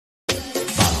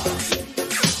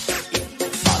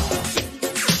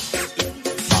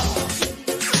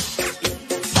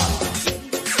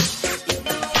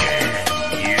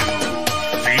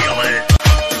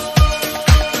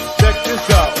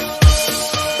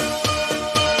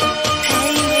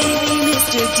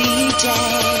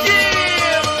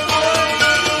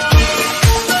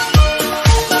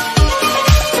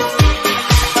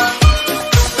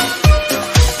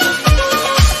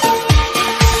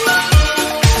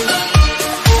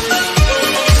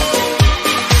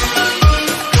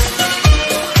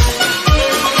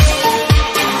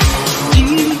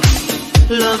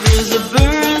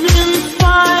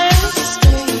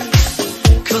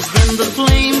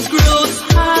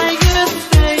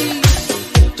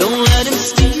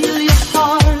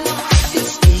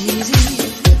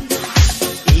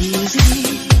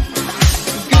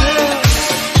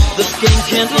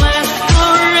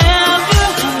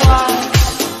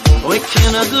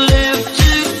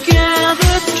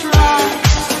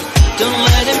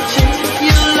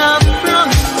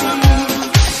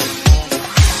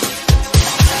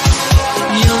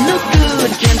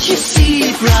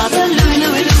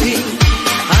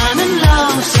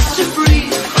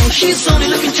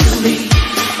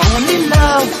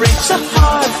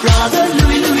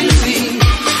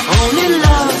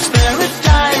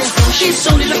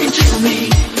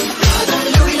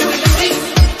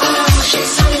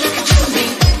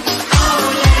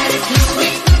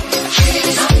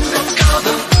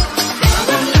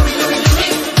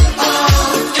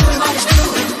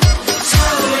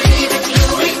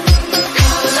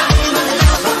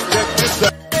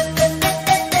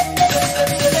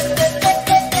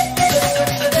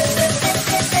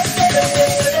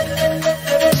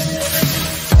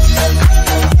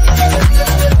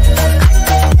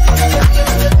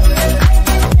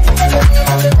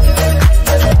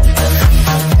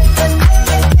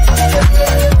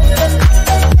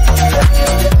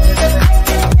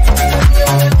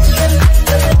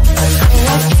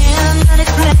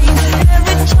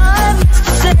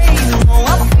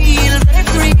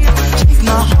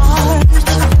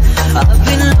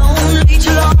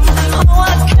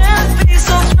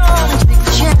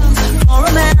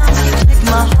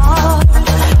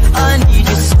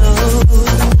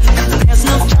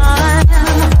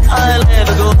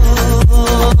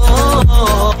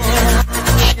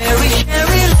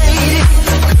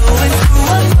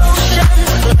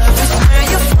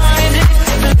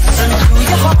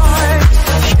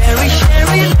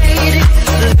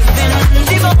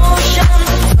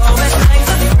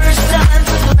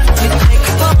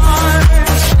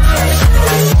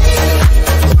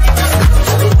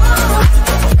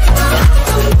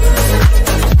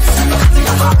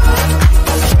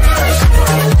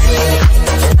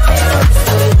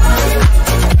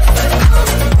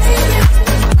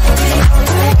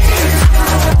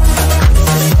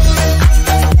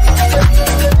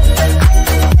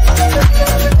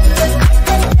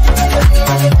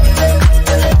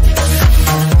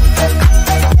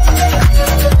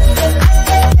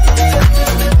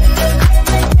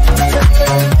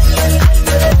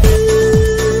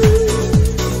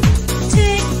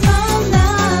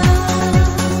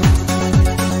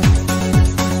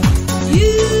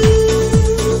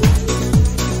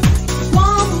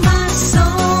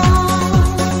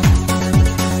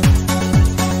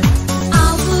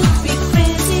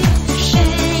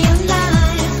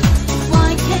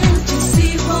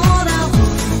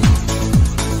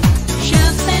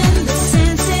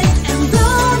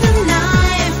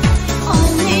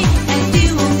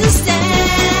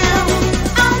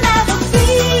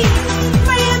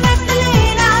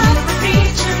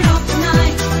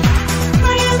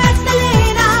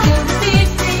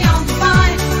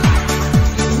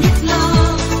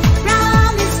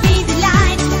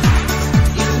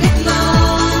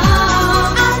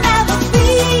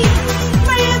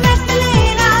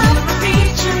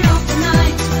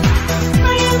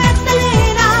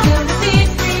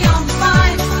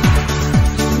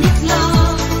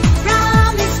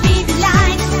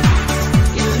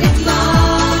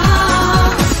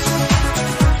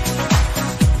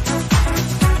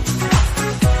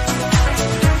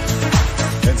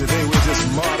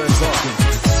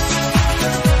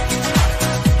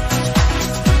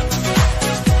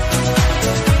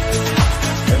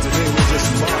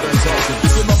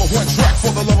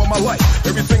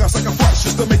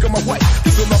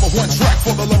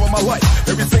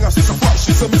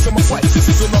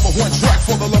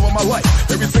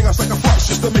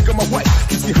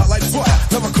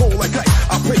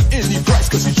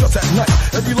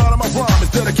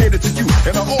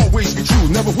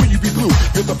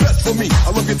You're the best for me. I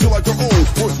love you till I grow old.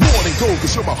 Worth more than gold,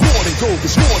 'cause you're my More than gold,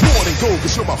 it's more than gold,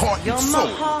 'cause you're my heart and soul.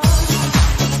 You're my heart,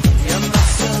 you're my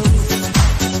soul.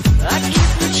 I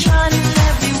keep it shining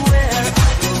everywhere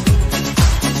I go.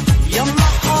 You're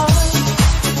my heart,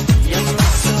 you're my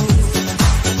soul.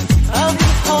 I'll be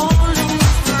holding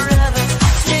you forever,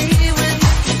 stay with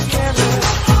you together.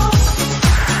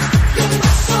 You're my heart, you're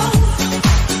my soul.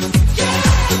 Yeah,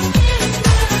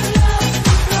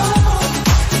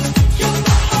 you're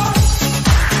my heart,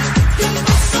 you're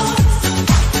my soul.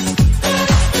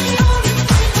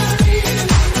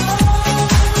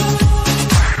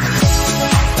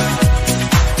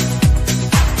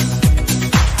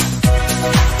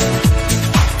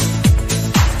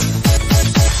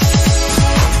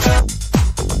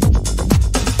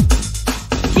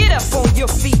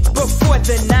 Before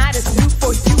the night is through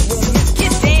for you, won't miss.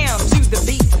 Get down to the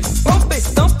beat, bump it,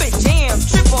 thump it, jam,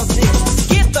 trip on this.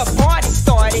 Get the party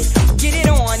started, get it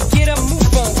on, get a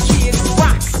move on, kids.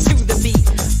 Rock to the beat,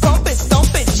 bump it,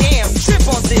 thump it, jam, trip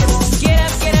on this. Get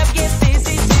up, get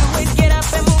busy, do it. Get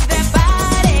up and move that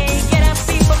body. Get up,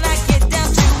 people, now get down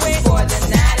to it. Before the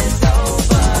night is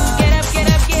over. Get up,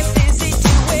 get busy,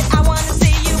 do it. I wanna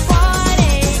see you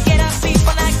party. Get up,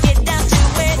 people, now get down to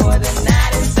it. Before the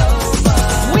night is over.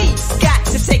 We got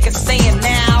to take a stand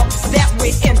now that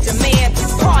we're in demand.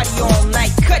 Party all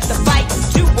night, cut the fight,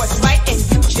 do what's right, and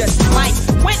you just might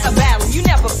win a battle you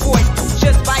never fought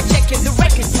just by checking the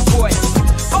record you bought.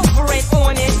 Over and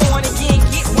on again,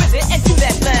 get with it and do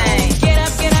that thing. Get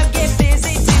up, get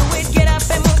busy, do it. Get up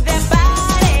and move that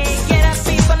body. Get up,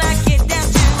 people, now get down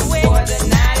to it. Before the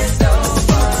night is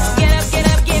over. Get up,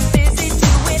 get busy,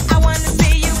 do it. I wanna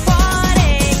see you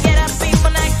party. Get up,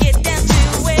 people, now get down to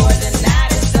it. Before the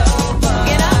night is over.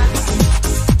 Get up,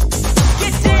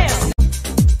 get down.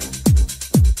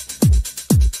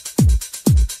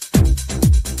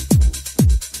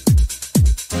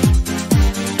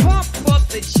 Pump up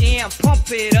the jam,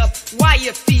 pump it up while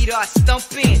your feet are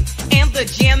stumping. And the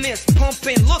jam is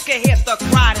pumping. Look ahead, the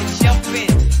crowd is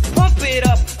jumping. Pump it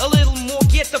up a little more,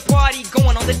 get the party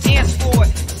going on the dance floor.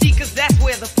 See, 'cause that's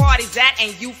where the party's at,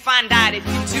 and you find out if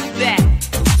you do that.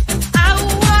 I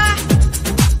want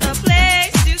a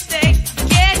place to stay.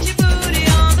 Get your booty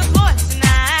on the floor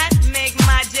tonight, make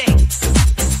my day.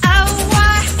 I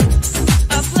want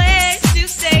a place to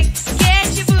stay. Get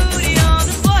your booty on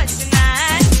the floor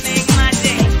tonight, make my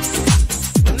day.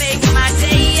 Make my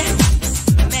day,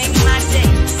 make my day,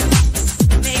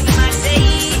 make my day,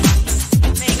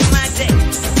 make my day.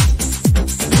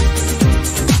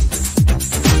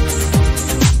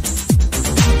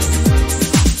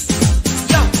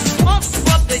 Yo, pump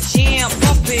up the jam,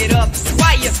 pump it up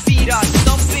while your feet are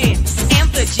stumping. And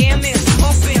the jam is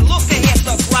pumping. Look ahead,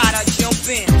 the crowd are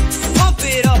jumping. Pump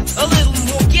it up a little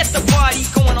more, get the party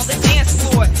going on the dance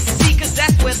floor. See, 'cause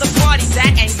that's where the party's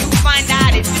at, and you find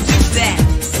out if you do that.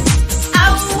 I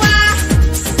want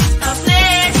a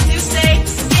place to stay.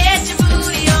 Get your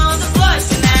booty on the floor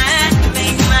tonight,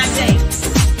 make my day.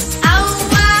 I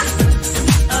want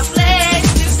a place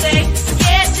to stay.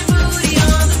 Get your booty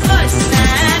on the floor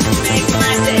tonight, make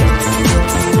my day.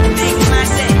 Make my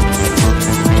day.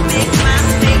 Make my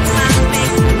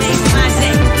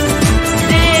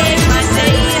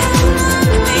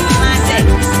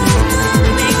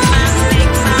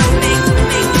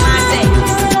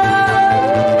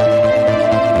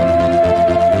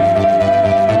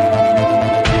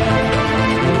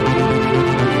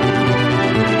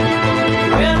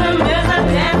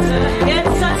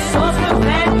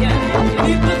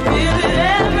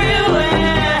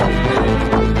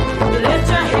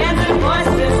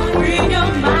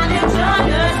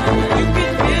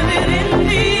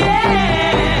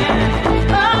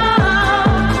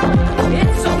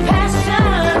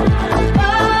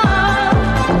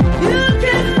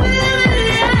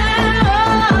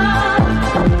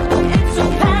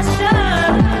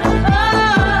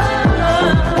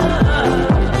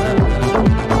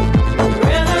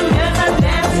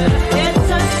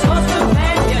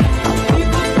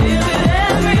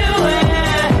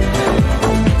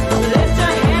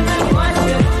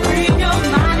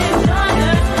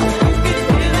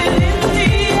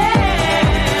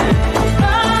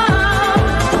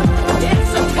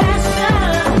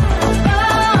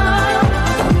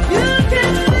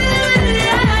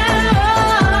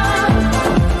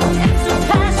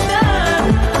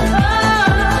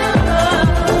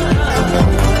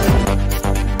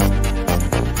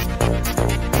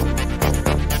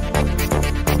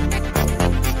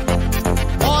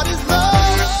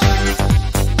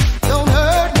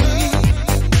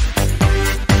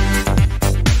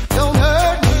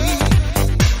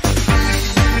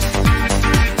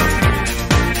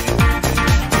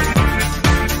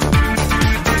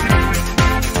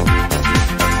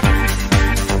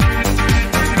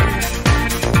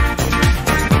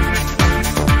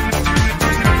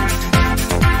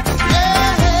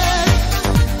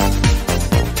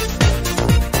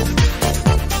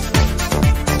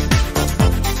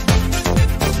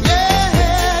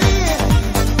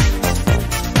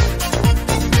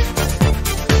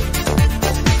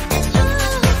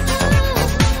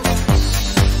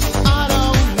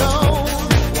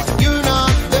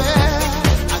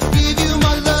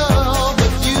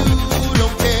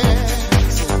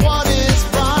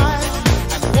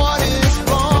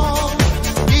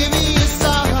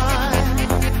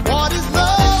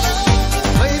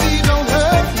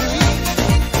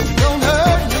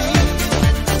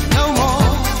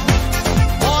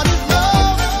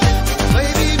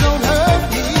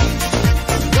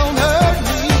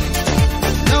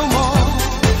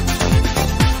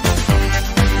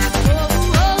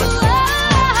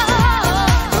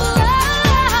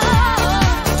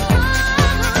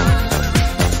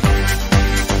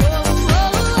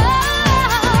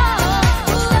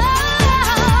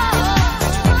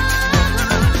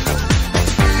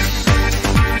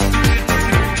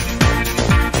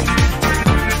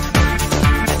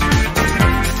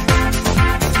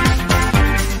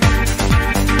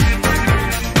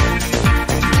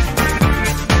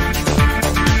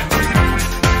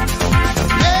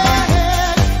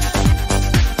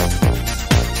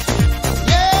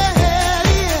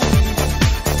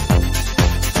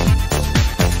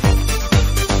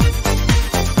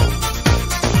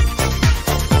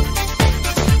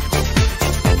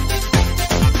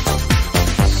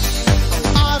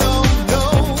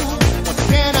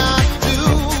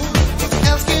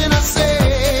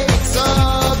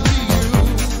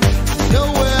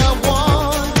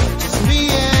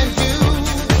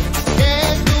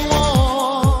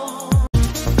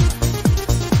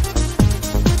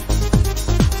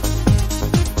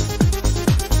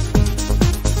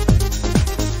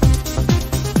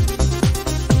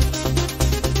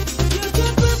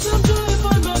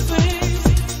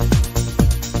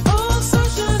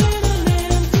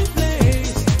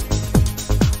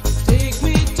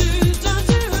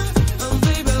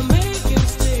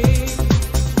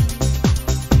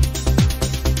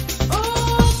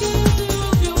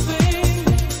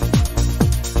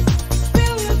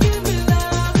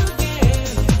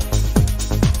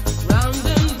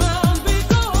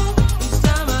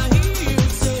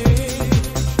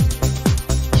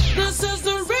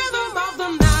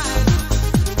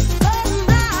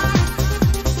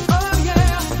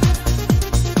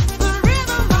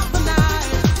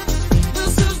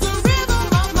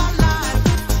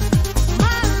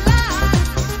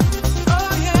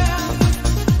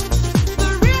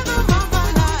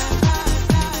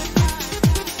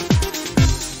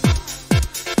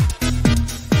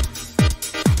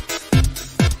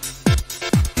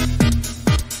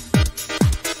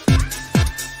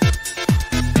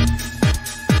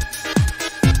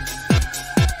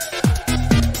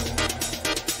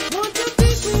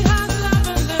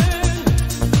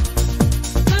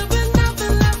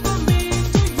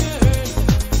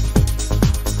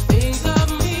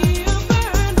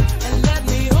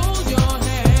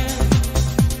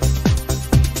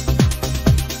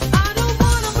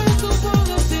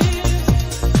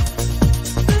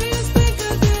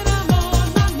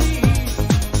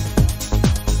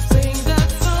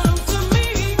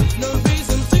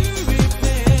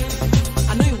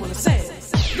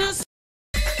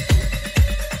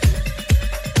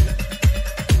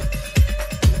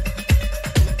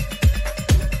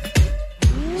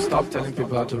Stop telling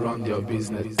people how to run their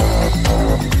business.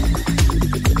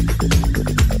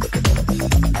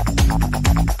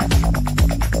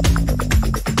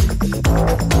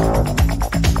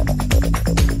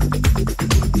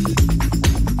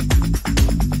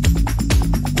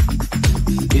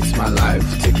 It's my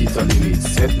life, take it or leave it,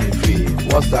 set me free.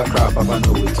 What's that crap? Papa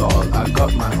know it all. I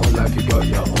got my own life, you got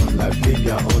your own life. Live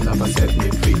your own life and set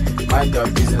me free. Mind your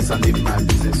business and live my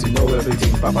business. You know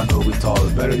everything, Papa know it all.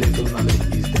 Very little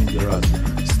knowledge is dangerous.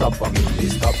 Stop bugging me,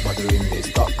 stop bothering me,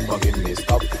 stop bugging me,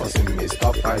 stop fussing me,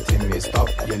 stop fighting me, stop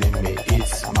yelling me.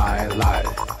 It's my life.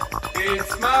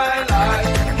 It's my life.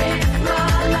 It's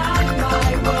my life,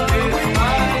 my world. It's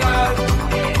my life.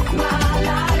 It's my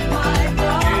life, my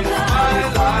world. It's my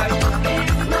life.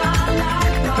 It's my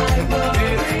life, my world.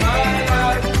 It's my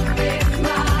life. It's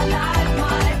my life,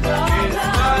 my world. It's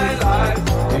my life.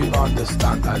 Do you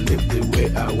understand? I live the way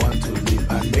I want to live.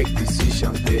 I make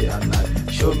decisions day and night.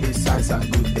 Show me signs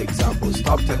and good examples.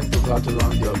 Stop telling people how to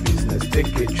run your business.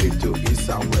 Take a trip to east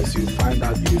and west. You find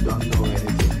out you don't know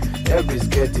anything. Everybody's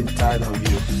getting tired of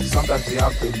you. Sometimes you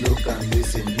have to look and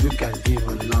listen. You can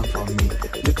even learn from me.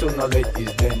 Little knowledge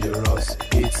is dangerous.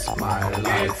 It's my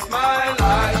life. It's my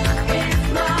life.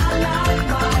 It's my life,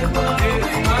 my world.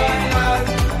 It's my life.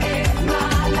 It's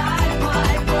my life,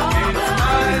 my world. It's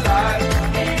my life.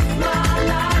 It's my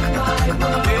life, my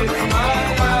world. It's my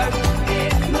life.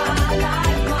 It's my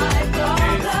life, my world.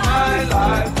 It's my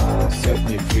life. Set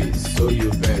me free. So you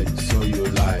bet, so you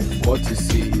lie. What you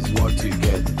see is what you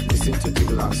get. Listen to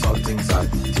people and saw things I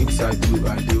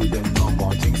do them no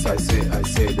more. Things I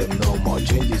say them no more.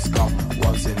 Changes come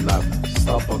once in life.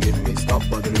 Stop bugging me, stop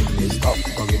bothering me, stop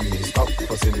bugging me, stop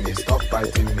fussing me, stop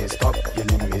fighting me, stop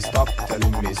yelling me, stop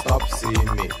telling me, stop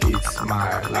seeing me. It's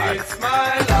my life. It's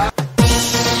my life.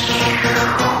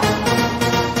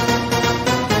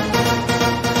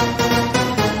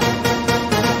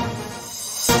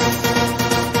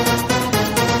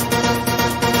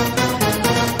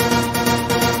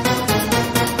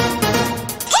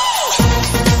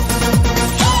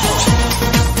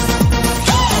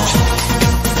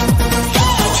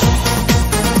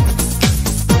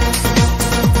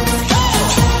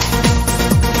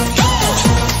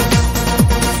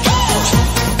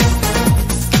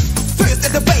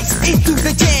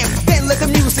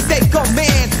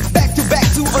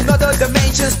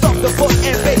 Stop the foot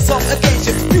and face off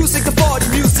attention. Music to party,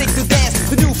 music to dance.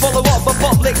 The new follow-up of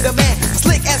public demand.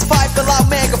 Slick as pipe, the loud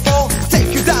megaphone.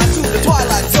 Take you down to the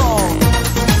twilight zone.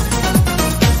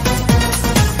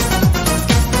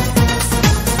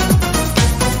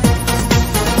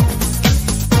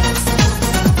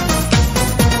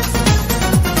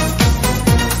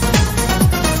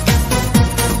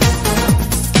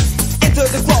 Enter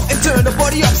the club and turn the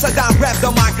body upside down. Grab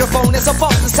the microphone as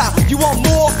above the sound. You want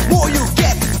more you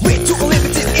get. Way too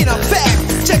limited in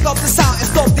effect. Check out the sound and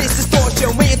stop this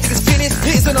distortion. When you think it's finished,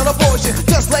 here's another portion.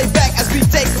 Just lay back as we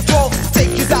take control.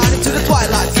 Take you down into the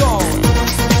twilight zone.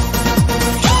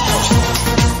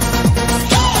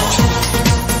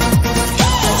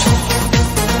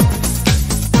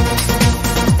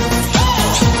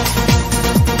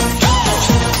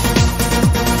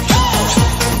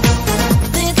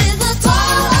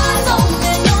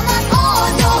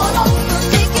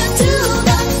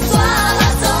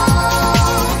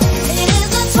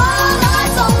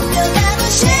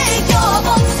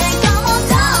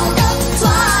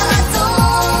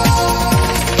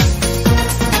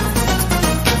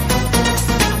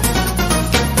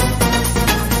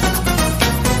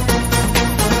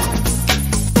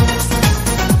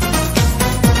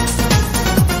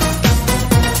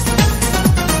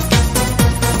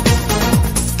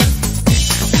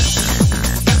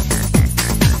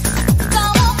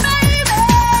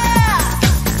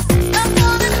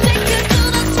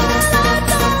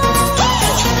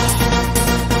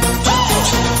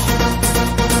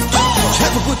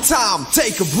 Time,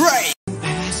 take a break.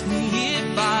 Ask me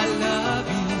if I love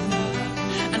you,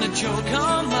 and a joke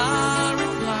on my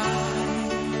reply.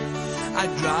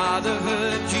 I'd rather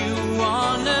hurt you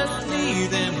honestly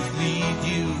than